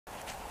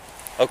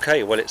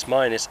Okay, well it's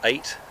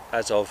 -8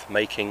 as of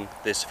making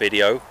this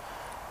video,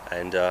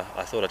 and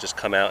I thought I'd just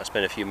come out and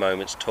spend a few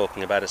moments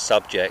talking about a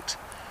subject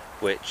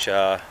which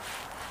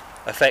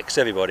affects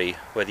everybody,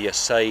 whether you're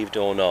saved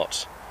or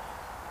not.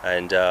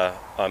 And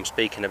I'm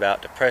speaking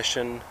about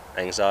depression,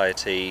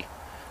 anxiety,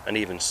 and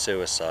even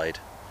suicide.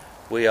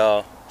 We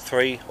are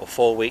 3 or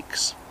 4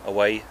 weeks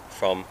away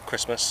from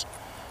Christmas,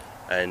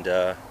 and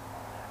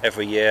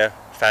every year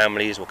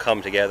families will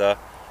come together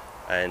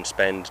and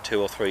spend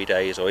 2 or 3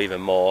 days or even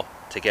more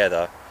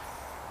together.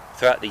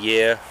 Throughout the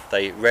year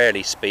they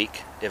rarely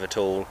speak, if at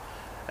all,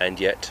 and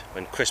yet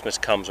when Christmas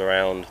comes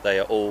around they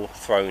are all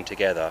thrown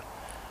together.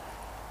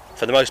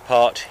 For the most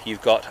part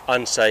you've got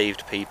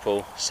unsaved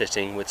people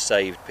sitting with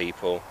saved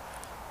people,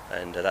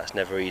 and that's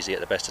never easy at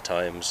the best of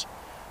times.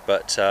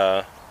 But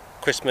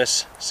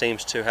Christmas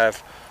seems to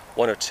have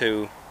one or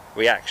two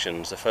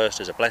reactions. The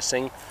first is a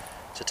blessing.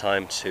 It's a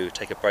time to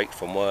take a break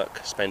from work,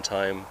 spend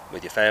time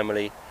with your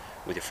family,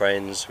 with your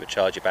friends,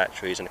 recharge your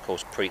batteries, and of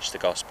course preach the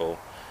gospel.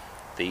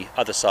 The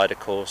other side, of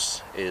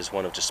course, is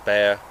one of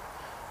despair,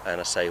 and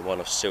I say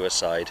one of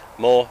suicide.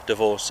 More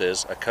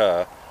divorces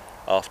occur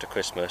after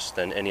Christmas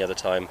than any other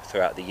time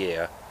throughout the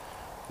year.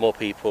 More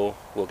people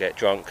will get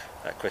drunk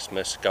at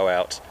Christmas, go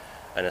out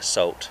and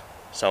assault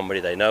somebody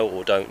they know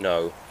or don't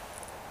know.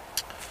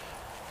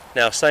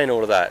 Now, saying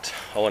all of that,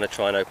 I want to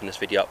try and open this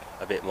video up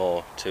a bit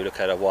more to look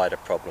at a wider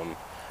problem: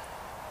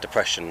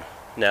 depression.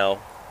 Now,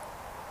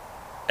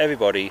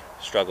 everybody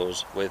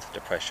struggles with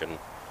depression.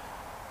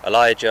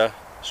 Elijah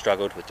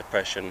struggled with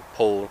depression,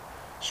 Paul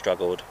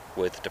struggled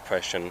with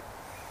depression,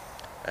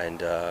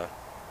 and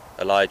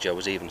Elijah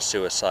was even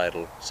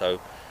suicidal. So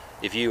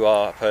if you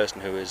are a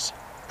person who is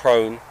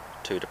prone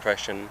to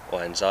depression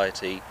or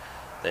anxiety,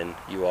 then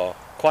you are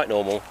quite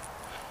normal,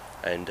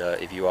 and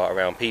if you are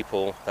around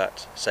people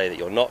that say that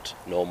you're not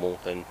normal,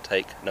 then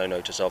take no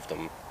notice of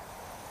them.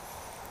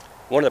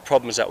 One of the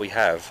problems that we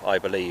have, I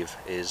believe,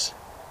 is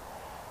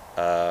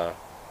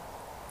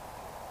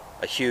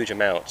a huge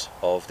amount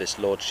of this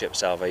Lordship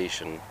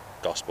Salvation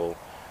gospel,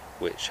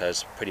 which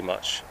has pretty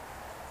much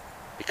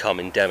become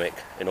endemic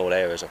in all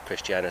areas of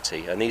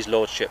Christianity. And these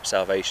Lordship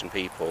Salvation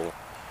people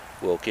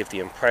will give the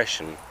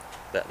impression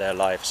that their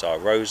lives are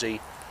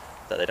rosy,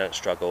 that they don't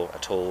struggle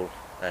at all,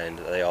 and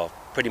they are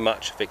pretty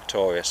much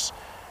victorious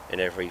in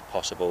every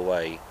possible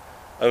way.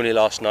 Only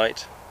last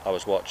night I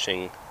was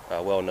watching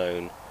a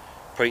well-known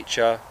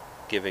preacher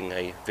giving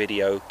a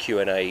video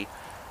Q&A,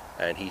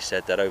 and he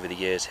said that over the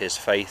years his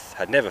faith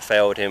had never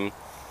failed him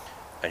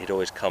and he'd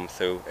always come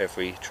through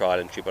every trial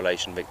and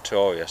tribulation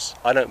victorious.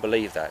 I don't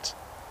believe that.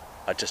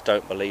 I just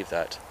don't believe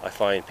that. I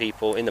find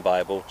people in the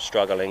Bible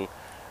struggling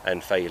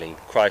and failing.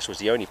 Christ was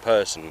the only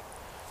person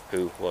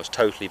who was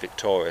totally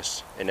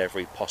victorious in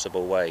every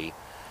possible way.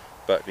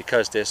 But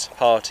because this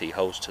party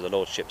holds to the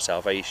Lordship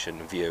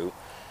Salvation view,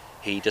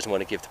 he doesn't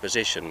want to give the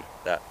position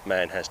that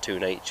man has two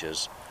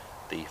natures,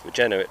 the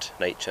regenerate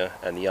nature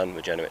and the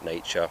unregenerate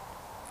nature.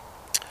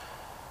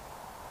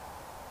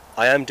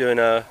 I am doing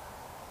a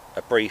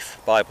brief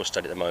Bible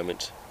study at the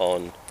moment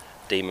on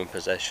demon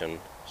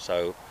possession,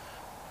 so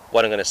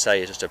what I'm going to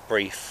say is just a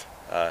brief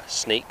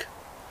sneak,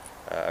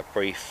 a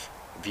brief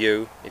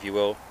view, if you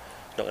will.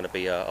 It's not going to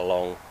be a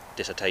long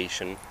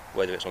dissertation,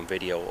 whether it's on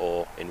video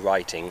or in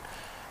writing,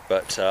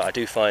 but I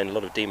do find a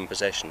lot of demon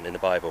possession in the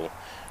Bible.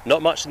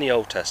 Not much in the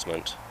Old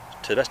Testament.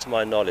 To the best of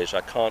my knowledge,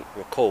 I can't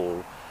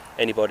recall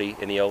anybody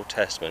in the Old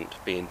Testament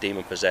being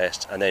demon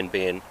possessed and then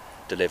being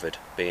delivered,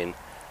 being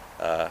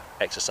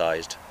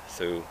exorcised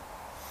through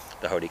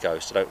the Holy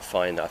Ghost. I don't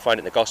find that. I find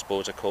it in the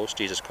Gospels, of course.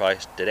 Jesus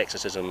Christ did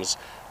exorcisms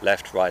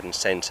left, right and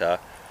centre,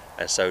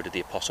 and so did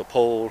the Apostle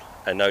Paul,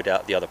 and no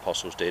doubt the other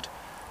apostles did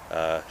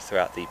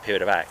throughout the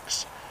period of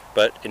Acts.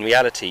 But in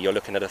reality you're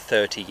looking at a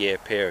 30-year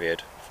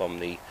period. From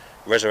the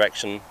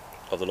resurrection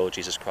of the Lord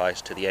Jesus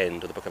Christ to the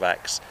end of the book of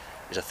Acts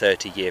is a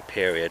 30-year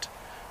period.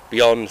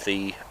 Beyond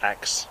the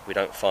Acts we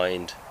don't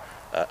find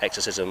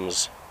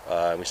exorcisms,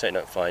 we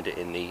certainly don't find it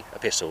in the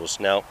epistles.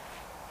 Now,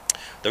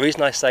 the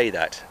reason I say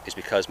that is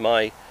because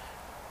my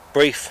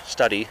brief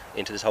study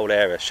into this whole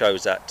area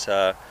shows that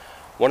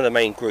one of the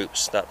main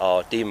groups that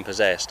are demon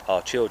possessed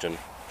are children,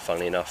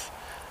 funnily enough.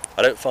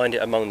 I don't find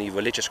it among the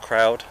religious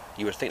crowd.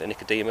 You would think that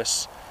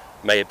Nicodemus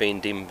may have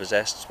been demon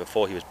possessed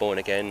before he was born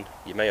again.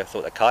 You may have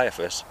thought that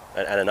Caiaphas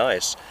and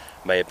Ananias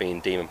may have been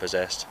demon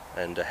possessed,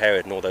 and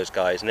Herod and all those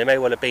guys, and they may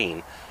well have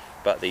been,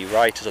 but the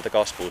writers of the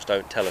Gospels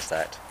don't tell us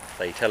that.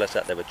 They tell us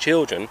that there were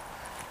children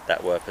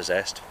that were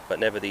possessed, but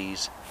never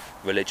these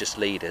religious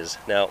leaders.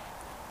 Now,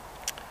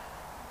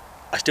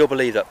 I still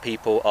believe that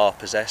people are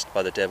possessed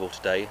by the devil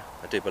today.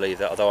 I do believe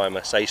that, although I'm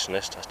a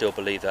Satanist, I still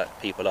believe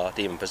that people are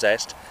demon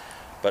possessed,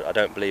 but I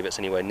don't believe it's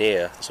anywhere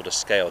near the sort of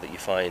scale that you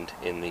find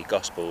in the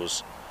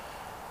Gospels.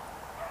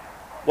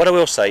 What I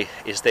will say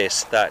is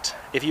this, that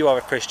if you are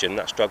a Christian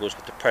that struggles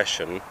with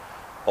depression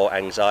or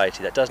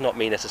anxiety, that does not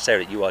mean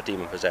necessarily that you are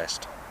demon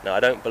possessed. Now, I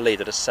don't believe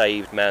that a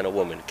saved man or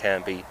woman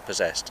can be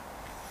possessed.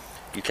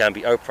 You can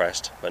be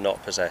oppressed but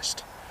not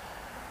possessed.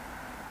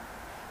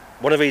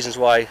 One of the reasons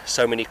why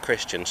so many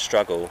Christians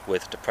struggle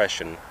with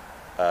depression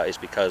is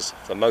because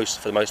for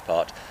the most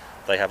part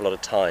they have a lot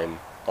of time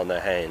on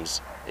their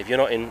hands. If you're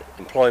not in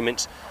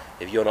employment,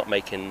 if you're not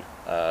making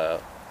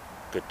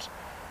good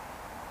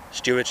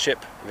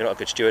stewardship, if you're not a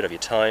good steward of your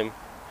time,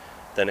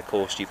 then of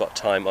course you've got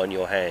time on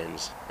your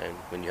hands, and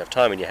when you have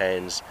time on your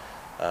hands,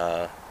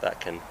 that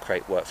can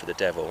create work for the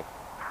devil.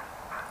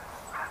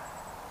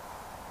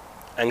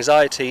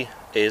 Anxiety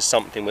is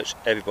something which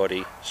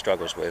everybody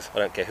struggles with. I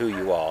don't care who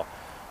you are,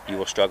 you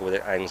will struggle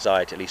with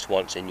anxiety at least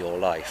once in your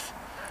life.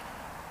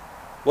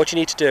 What you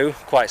need to do,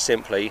 quite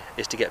simply,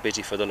 is to get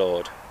busy for the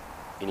Lord.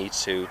 You need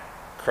to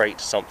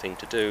create something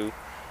to do,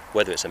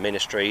 whether it's a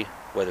ministry,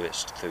 whether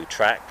it's through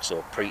tracts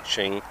or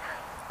preaching,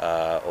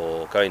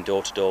 or going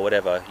door to door,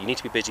 whatever. You need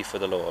to be busy for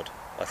the Lord.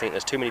 I think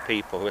there's too many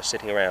people who are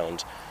sitting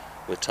around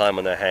with time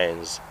on their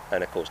hands,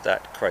 and of course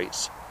that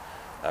creates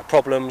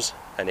problems,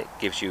 and it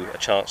gives you a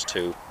chance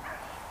to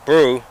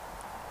brood,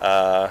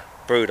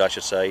 I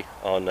should say,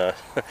 on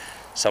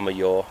some of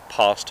your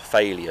past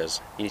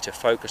failures. You need to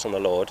focus on the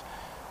Lord,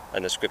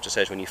 and the scripture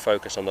says when you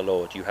focus on the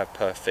Lord you have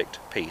perfect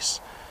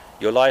peace.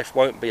 Your life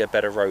won't be a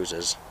bed of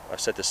roses.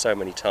 I've said this so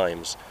many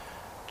times.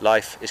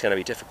 Life is going to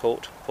be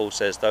difficult. Paul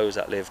says those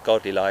that live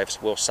godly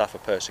lives will suffer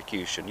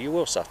persecution. You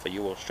will suffer,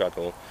 you will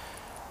struggle,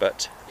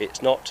 but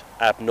it's not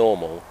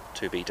abnormal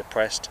to be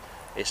depressed.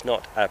 It's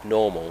not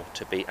abnormal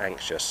to be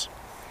anxious.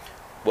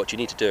 What you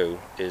need to do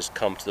is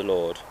come to the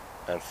Lord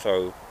and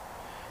throw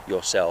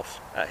yourself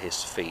at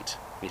his feet.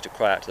 You need to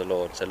cry out to the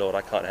Lord and say, Lord,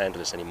 I can't handle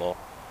this anymore.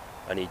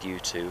 I need you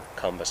to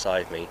come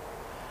beside me.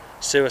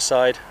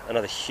 Suicide,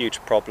 another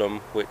huge problem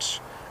which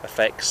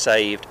affects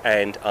saved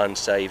and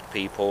unsaved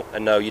people.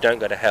 And no, you don't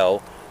go to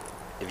hell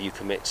if you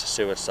commit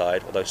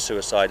suicide, although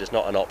suicide is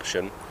not an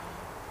option.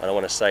 And I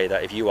want to say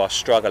that if you are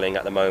struggling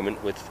at the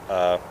moment with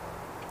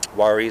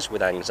worries,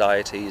 with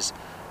anxieties,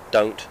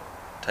 don't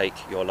take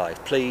your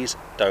life. Please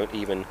don't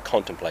even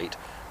contemplate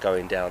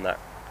going down that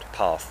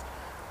path.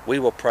 We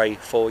will pray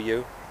for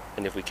you,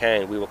 and if we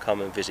can, we will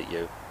come and visit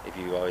you if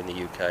you are in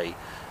the UK.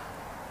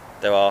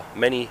 There are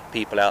many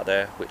people out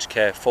there which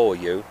care for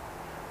you,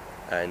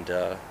 and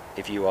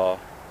if you are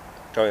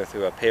going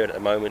through a period at the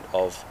moment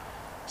of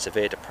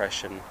severe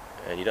depression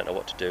and you don't know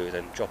what to do,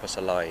 then drop us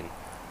a line,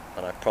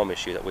 and I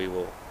promise you that we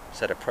will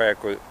set a prayer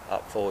group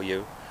up for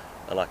you,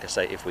 and like I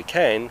say, if we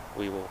can,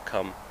 we will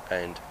come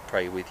and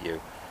pray with you.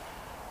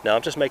 Now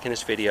I'm just making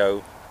this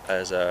video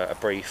as a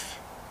brief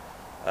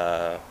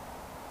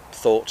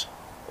thought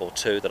or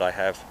two that I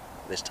have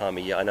this time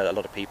of year. I know that a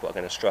lot of people are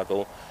going to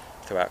struggle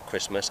throughout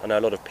Christmas. I know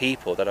a lot of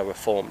people that are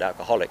reformed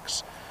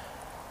alcoholics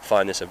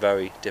find this a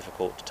very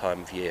difficult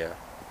time of year,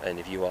 and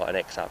if you are an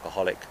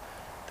ex-alcoholic,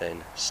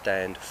 then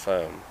stand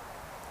firm.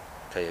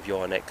 Okay, if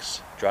you're an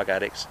ex-drug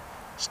addict,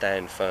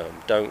 stand firm.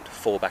 Don't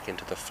fall back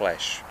into the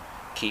flesh.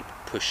 Keep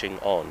pushing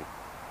on.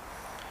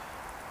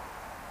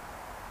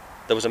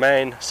 There was a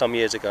man some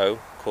years ago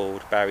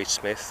called Barry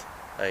Smith,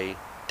 a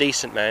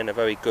decent man, a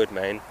very good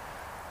man,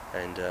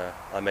 and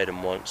I met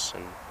him once,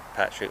 and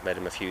Patrick met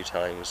him a few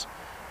times.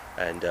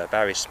 And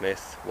Barry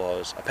Smith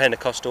was a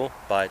Pentecostal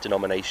by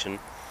denomination,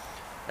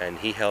 and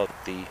he held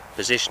the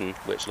position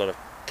which a lot of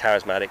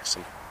charismatics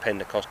and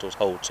Pentecostals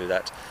hold to,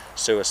 that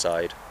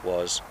suicide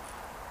was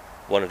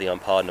one of the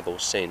unpardonable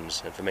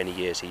sins, and for many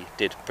years he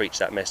did preach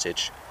that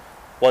message.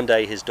 One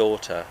day his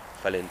daughter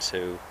fell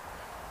into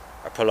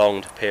a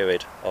prolonged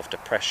period of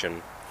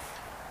depression,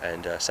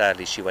 and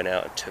sadly she went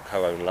out and took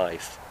her own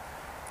life.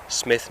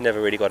 Smith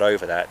never really got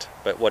over that,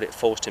 but what it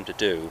forced him to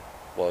do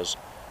was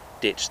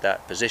ditch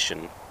that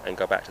position and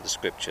go back to the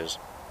scriptures.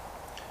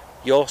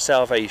 Your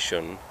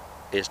salvation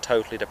is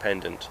totally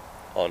dependent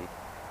on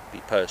the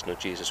person of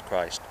Jesus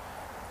Christ,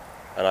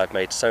 and I've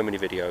made so many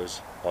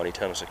videos on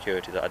eternal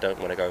security that I don't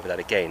want to go over that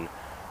again,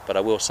 but I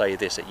will say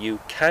this, that you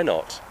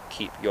cannot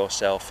keep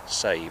yourself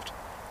saved.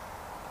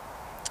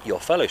 Your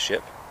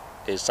fellowship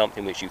is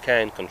something which you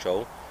can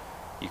control.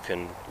 You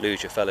can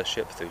lose your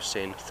fellowship through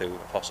sin, through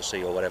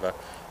apostasy or whatever,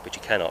 but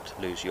you cannot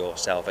lose your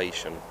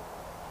salvation.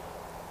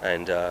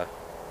 And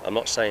I'm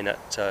not saying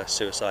that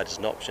suicide is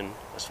an option.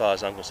 As far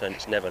as I'm concerned,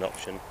 it's never an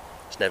option.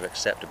 It's never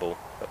acceptable.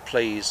 But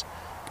please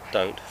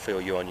don't feel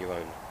you're on your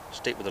own.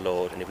 Stick with the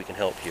Lord, and if we can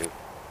help you,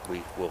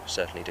 we will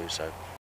certainly do so.